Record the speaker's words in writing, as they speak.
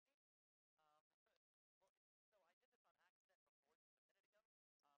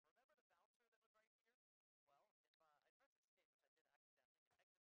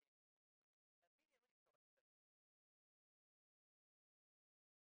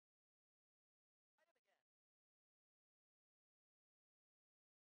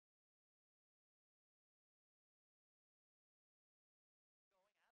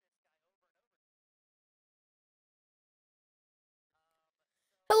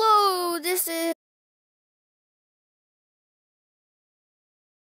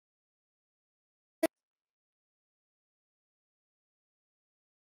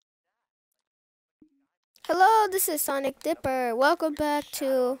Hello, this is Sonic Dipper. Welcome back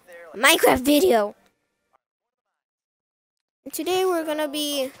to a Minecraft video. And today we're gonna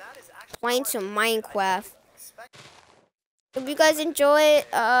be playing some Minecraft. If you guys enjoy it,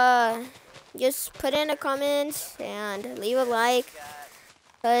 just put in a comment and leave a like,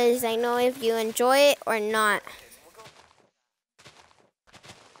 cause I know if you enjoy it or not.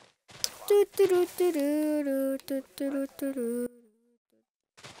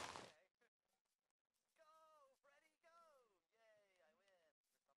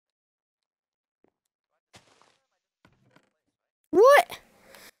 What?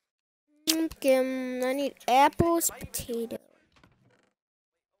 I need apples, potato,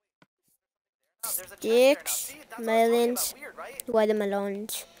 sticks, melons,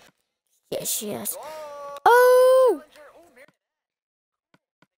 watermelons. Yes, yes. Oh!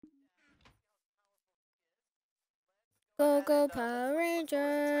 Go, go, Power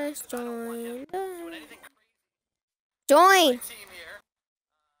Rangers, join. Join!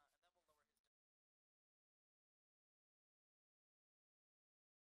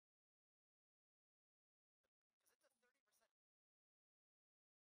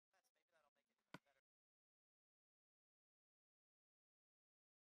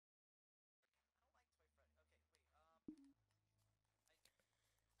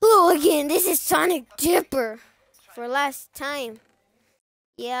 Hello again, this is Sonic Dipper. For last time.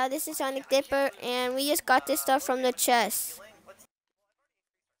 Yeah, this is Sonic Dipper, and we just got this stuff from the chest.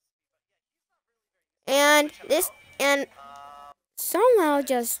 And somehow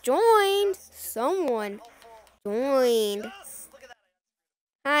just joined. Someone joined.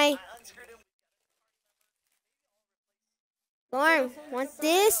 Hi. Norm, want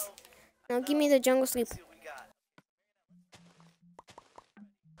this? Now give me the jungle sleep.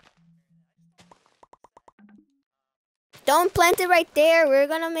 Don't plant it right there. We're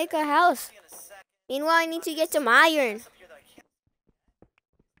gonna make a house. Meanwhile, I need to get some iron.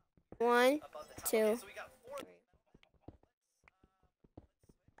 1, 2.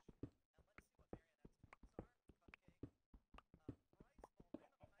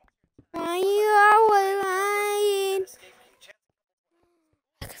 Why you always lying?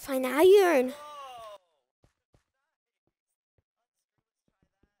 I can find iron.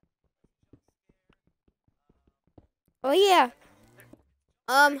 Oh yeah.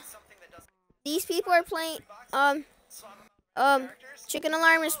 These people are playing. Chicken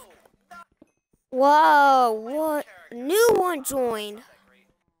alarm is. Whoa! What? New one joined.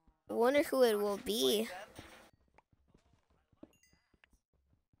 I wonder who it will be.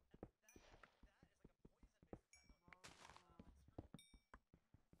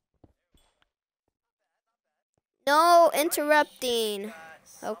 No interrupting.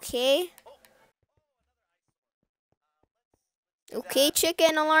 Okay. Okay,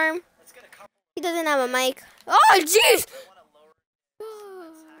 chicken alarm. He doesn't have a mic. Oh, jeez!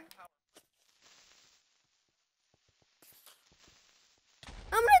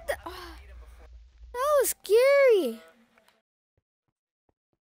 I'm gonna. That was scary.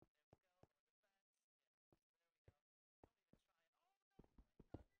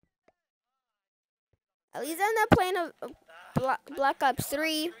 At least I'm not playing a Black Ops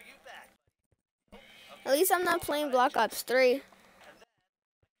 3. At least I'm not playing Black Ops 3.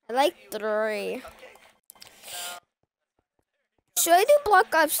 I like 3. Should I do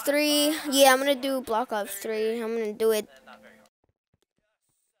Black Ops 3? Yeah, I'm gonna do Black Ops 3. I'm gonna do it.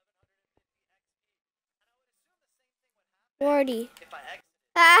 Wardy.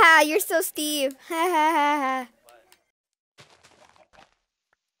 Haha, you're so Steve. Ha ha ha ha.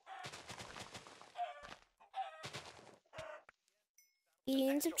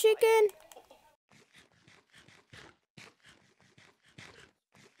 Eating some chicken.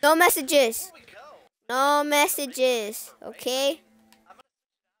 No messages. No messages. Okay?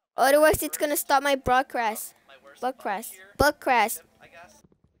 Otherwise, it's gonna stop my broadcast. Broadcast. Broadcast.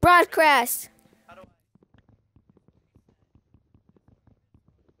 Broadcast.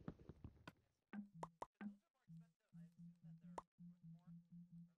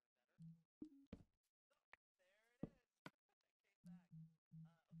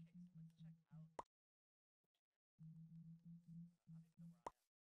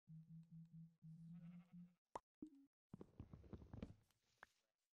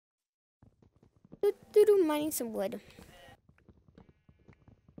 Mining some wood.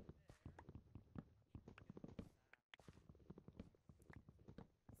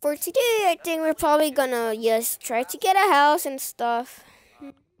 For today, I think we're probably gonna just try to get a house and stuff.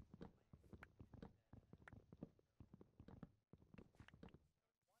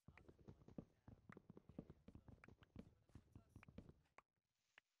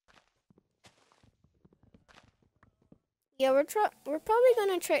 Yeah, we're probably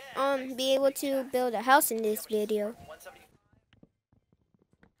gonna try be able to build a house in this video.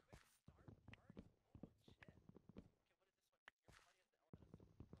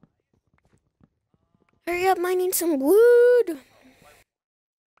 Hurry up, mining some wood.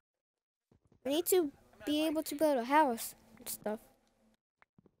 We need to be able to build a house and stuff.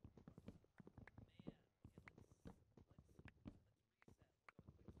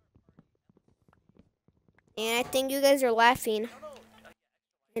 And I think you guys are laughing.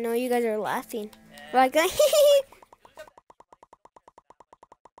 I know you guys are laughing. Like,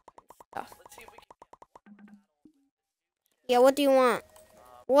 yeah, what do you want?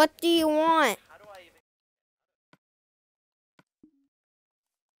 What do you want?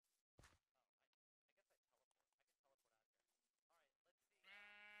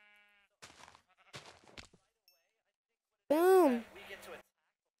 Boom.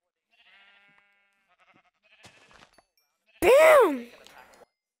 Bam!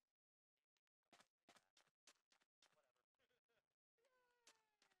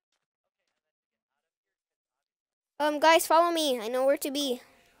 Guys, follow me. I know where to be.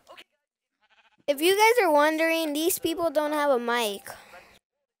 If you guys are wondering, these people don't have a mic.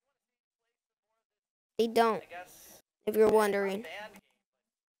 They don't, if you're wondering.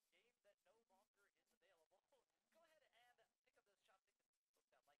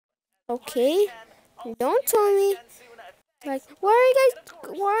 Okay? Don't tell me. Like, why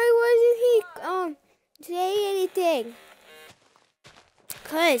wasn't he, say anything?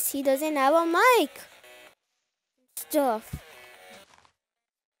 Cause he doesn't have a mic. Stuff.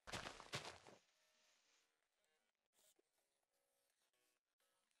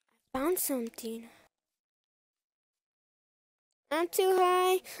 Found something. I'm too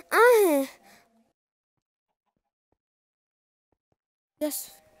high.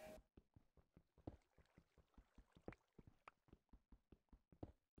 Yes.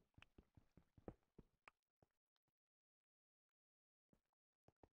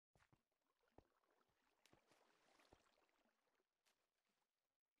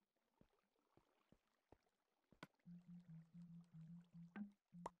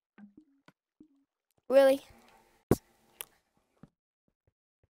 Really?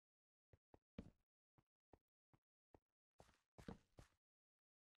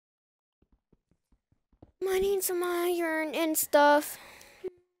 I need some iron and stuff.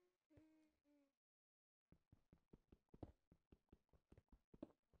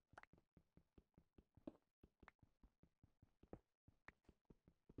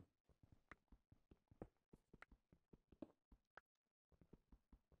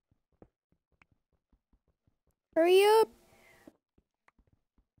 Hurry up.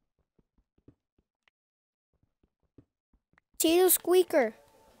 Potato squeaker.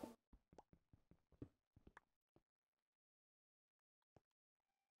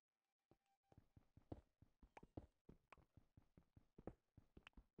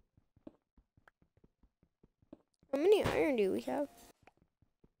 How many iron do we have?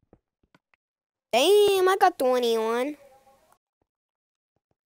 Damn, I got 21.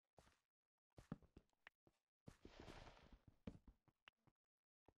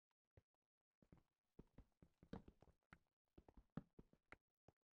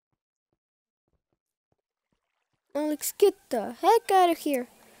 Alex, get the heck out of here.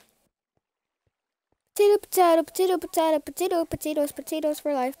 Potato, potato, potato, potato, potato, potatoes, potatoes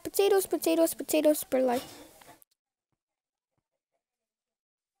for life. Potatoes, potatoes, potatoes for life.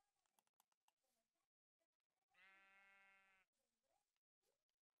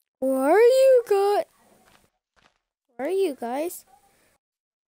 Where are you guys? Where are you guys?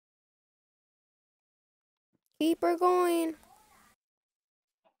 Keep her going.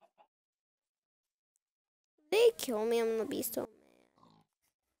 If they kill me, I'm gonna be so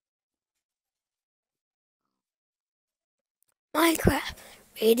mad. Minecraft,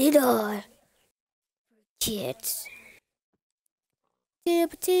 rated R. Kids. Potato,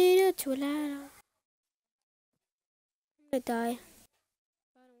 potato, tomato. I'm gonna die.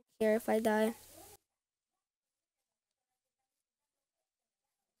 I don't care if I die.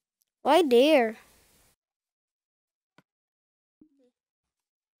 Why there?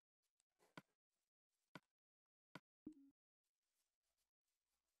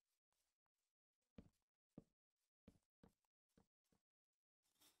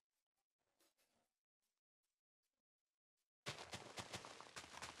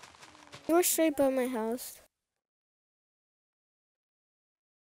 You're straight by my house.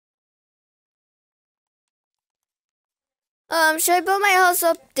 Should I build my house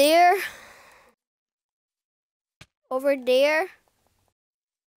up there? Over there?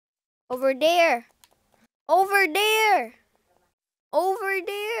 Over there? Over there! Over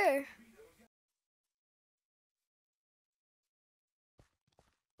there.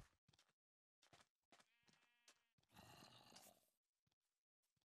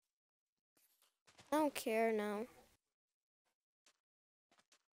 I don't care now.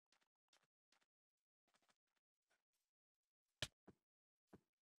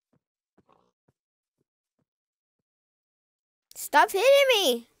 Stop hitting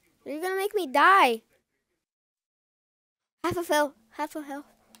me. You're gonna make me die. Half a health. Half a health.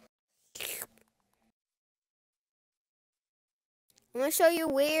 I'm gonna show you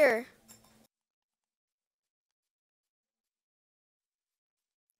where.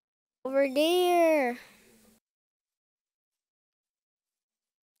 Over there.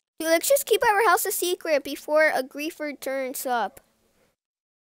 Dude, let's just keep our house a secret before a griefer turns up.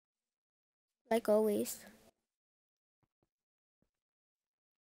 Like always.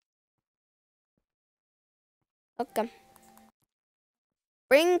 Okay.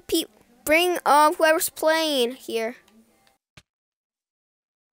 Bring whoever's playing here.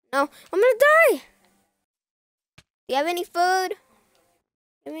 No, I'm gonna die. Do you have any food?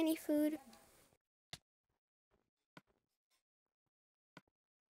 Do you have any food?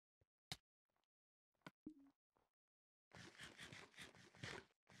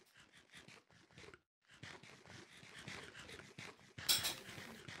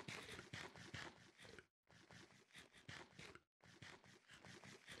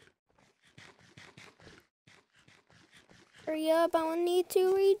 Hurry up, I will need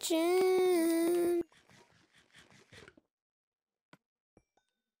to regen.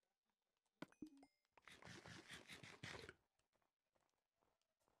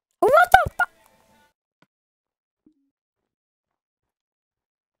 What the fuck?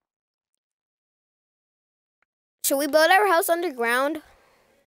 Should we build our house underground?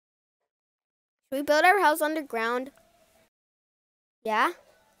 Should we build our house underground? Yeah?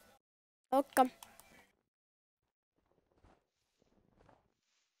 Okay.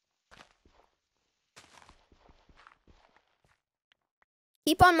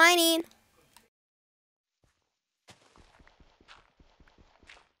 Keep on mining.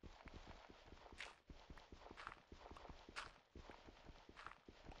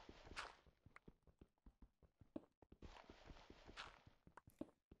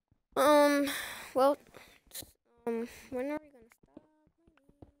 Well, when are we gonna stop?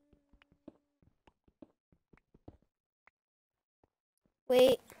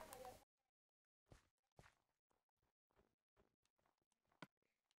 Wait.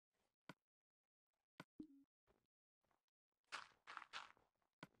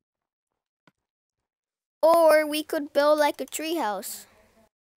 Or we could build like a tree house.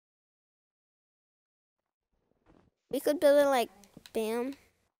 We could build it like, bam.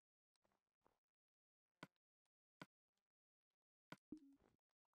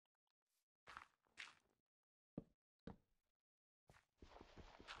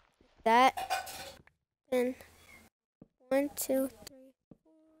 That. Then 1, 2, 3.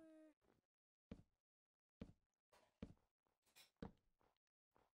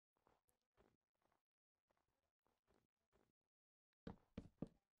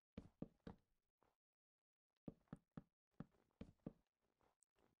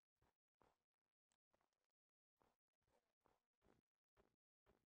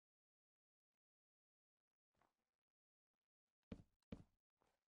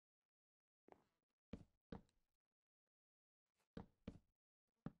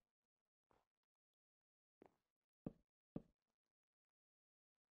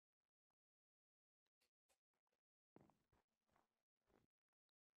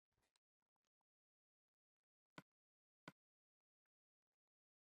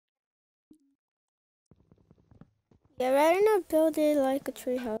 Yeah, rather not build it like a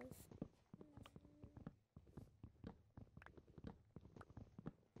tree house.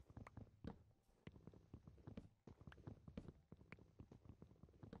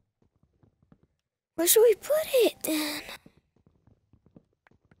 Where should we put it then?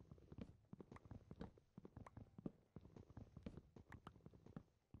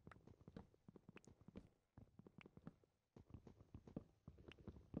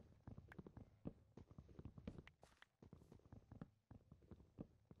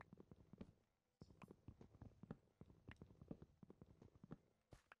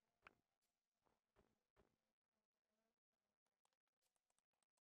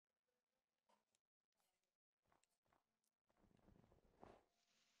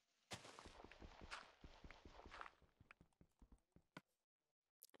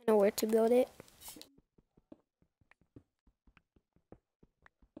 I know where to build it.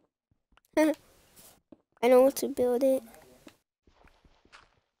 I know where to build it.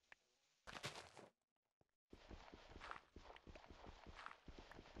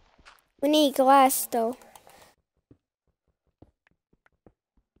 We need glass though.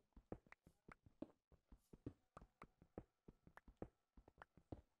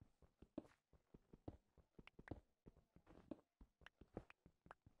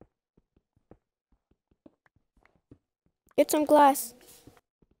 Get some glass.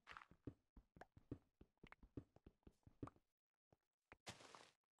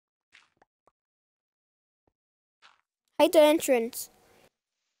 Hide the entrance.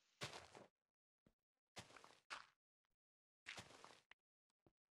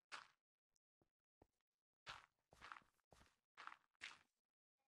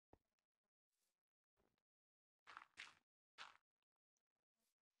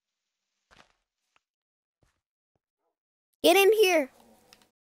 Get in here.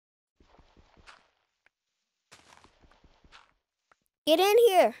 Get in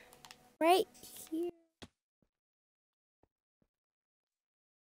here. Right here.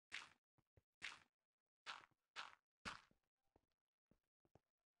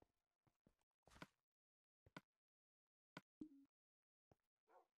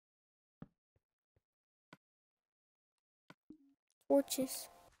 Torches.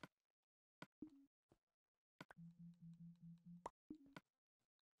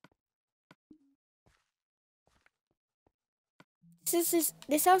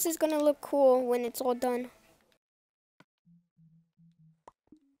 This house is gonna look cool when it's all done.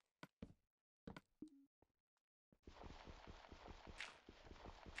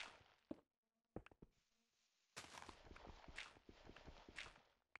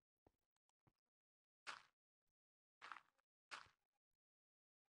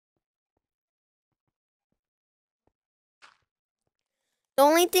 The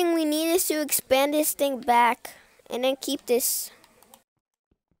only thing we need is to expand this thing back and then keep this.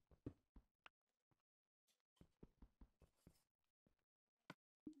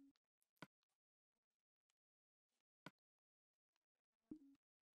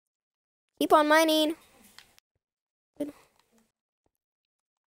 Keep on mining.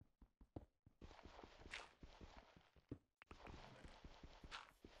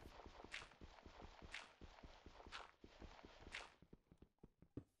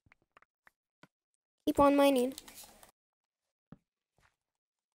 Keep on mining.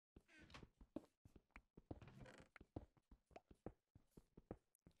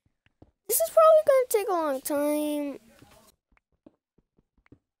 This is probably gonna take a long time.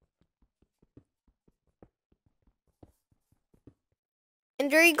 And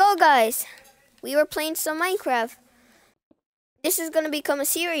there you go, guys. We were playing some Minecraft. This is gonna become a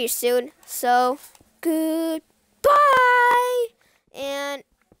series soon. So, goodbye and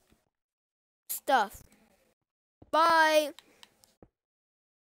stuff. Bye.